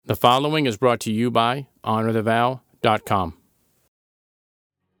The following is brought to you by HonorTheVow.com.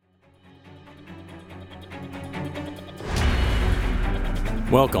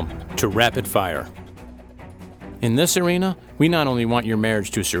 Welcome to Rapid Fire. In this arena, we not only want your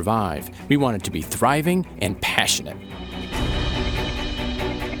marriage to survive, we want it to be thriving and passionate.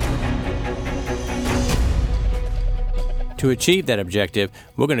 To achieve that objective,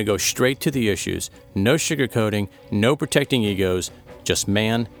 we're going to go straight to the issues. No sugarcoating, no protecting egos, just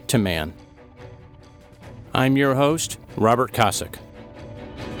man to man. I'm your host, Robert Kosick.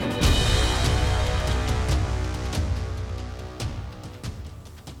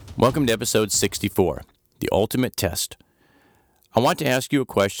 Welcome to episode 64, The Ultimate Test. I want to ask you a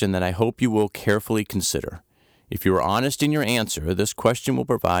question that I hope you will carefully consider. If you are honest in your answer, this question will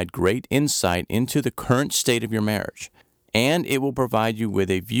provide great insight into the current state of your marriage, and it will provide you with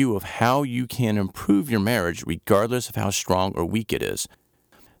a view of how you can improve your marriage regardless of how strong or weak it is.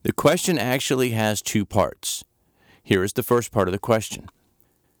 The question actually has two parts. Here is the first part of the question.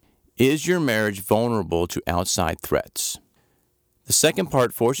 Is your marriage vulnerable to outside threats? The second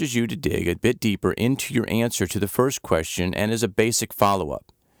part forces you to dig a bit deeper into your answer to the first question and is a basic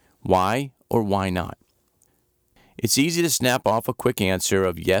follow-up. Why or why not? It's easy to snap off a quick answer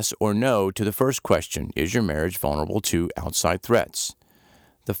of yes or no to the first question, is your marriage vulnerable to outside threats?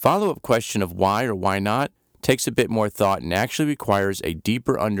 The follow-up question of why or why not takes a bit more thought and actually requires a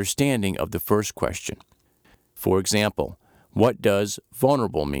deeper understanding of the first question. For example, what does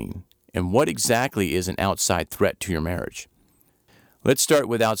vulnerable mean? And what exactly is an outside threat to your marriage? Let's start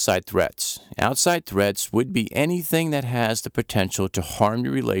with outside threats. Outside threats would be anything that has the potential to harm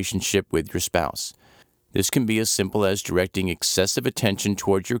your relationship with your spouse. This can be as simple as directing excessive attention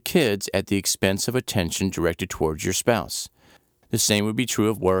towards your kids at the expense of attention directed towards your spouse. The same would be true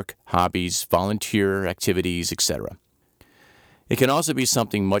of work, hobbies, volunteer activities, etc. It can also be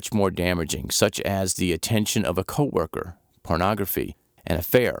something much more damaging, such as the attention of a coworker, pornography, an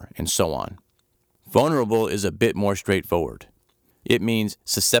affair, and so on. Vulnerable is a bit more straightforward. It means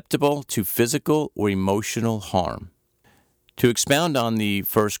susceptible to physical or emotional harm. To expound on the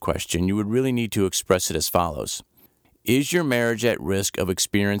first question, you would really need to express it as follows. Is your marriage at risk of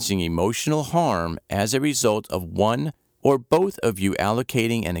experiencing emotional harm as a result of one or both of you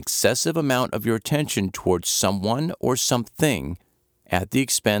allocating an excessive amount of your attention towards someone or something at the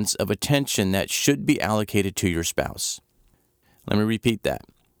expense of attention that should be allocated to your spouse? Let me repeat that.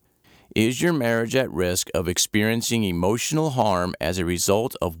 Is your marriage at risk of experiencing emotional harm as a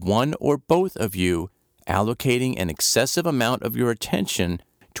result of one or both of you allocating an excessive amount of your attention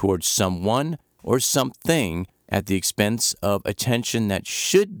towards someone or something at the expense of attention that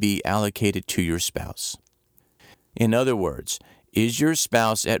should be allocated to your spouse? In other words, is your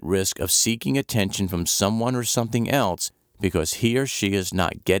spouse at risk of seeking attention from someone or something else because he or she is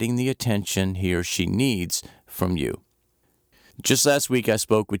not getting the attention he or she needs from you? Just last week, I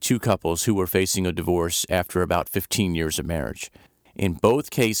spoke with two couples who were facing a divorce after about 15 years of marriage. In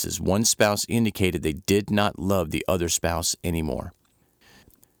both cases, one spouse indicated they did not love the other spouse anymore.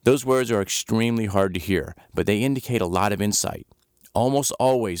 Those words are extremely hard to hear, but they indicate a lot of insight. Almost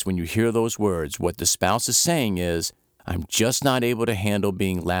always when you hear those words, what the spouse is saying is, I'm just not able to handle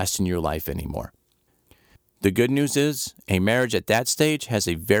being last in your life anymore. The good news is, a marriage at that stage has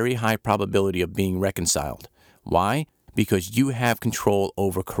a very high probability of being reconciled. Why? Because you have control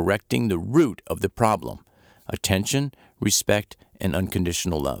over correcting the root of the problem: attention, respect, and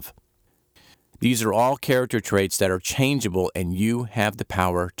unconditional love. These are all character traits that are changeable, and you have the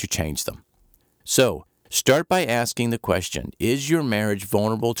power to change them. So, start by asking the question, is your marriage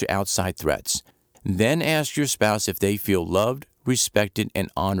vulnerable to outside threats? Then ask your spouse if they feel loved, respected, and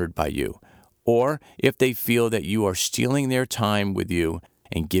honored by you, or if they feel that you are stealing their time with you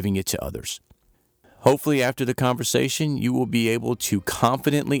and giving it to others. Hopefully, after the conversation, you will be able to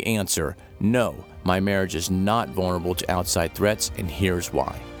confidently answer, no, my marriage is not vulnerable to outside threats, and here's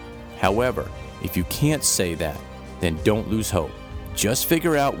why. However, if you can't say that, then don't lose hope. Just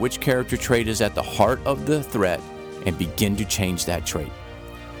figure out which character trait is at the heart of the threat and begin to change that trait.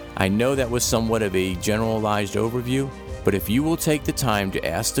 I know that was somewhat of a generalized overview, but if you will take the time to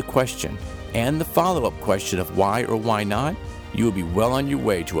ask the question and the follow-up question of why or why not, you will be well on your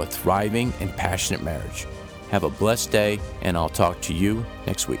way to a thriving and passionate marriage. Have a blessed day, and I'll talk to you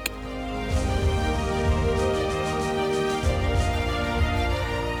next week.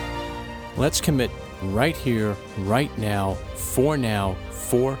 Let's commit right here, right now,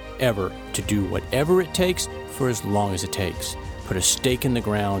 forever, to do whatever it takes for as long as it takes. Put a stake in the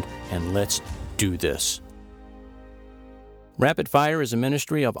ground, and let's do this. Rapid Fire is a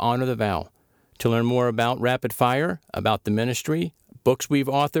ministry of Honor the Vow. To learn more about Rapid Fire, about the ministry, books we've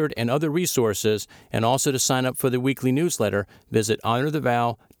authored, and other resources, and also to sign up for the weekly newsletter, visit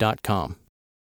honorthevow.com.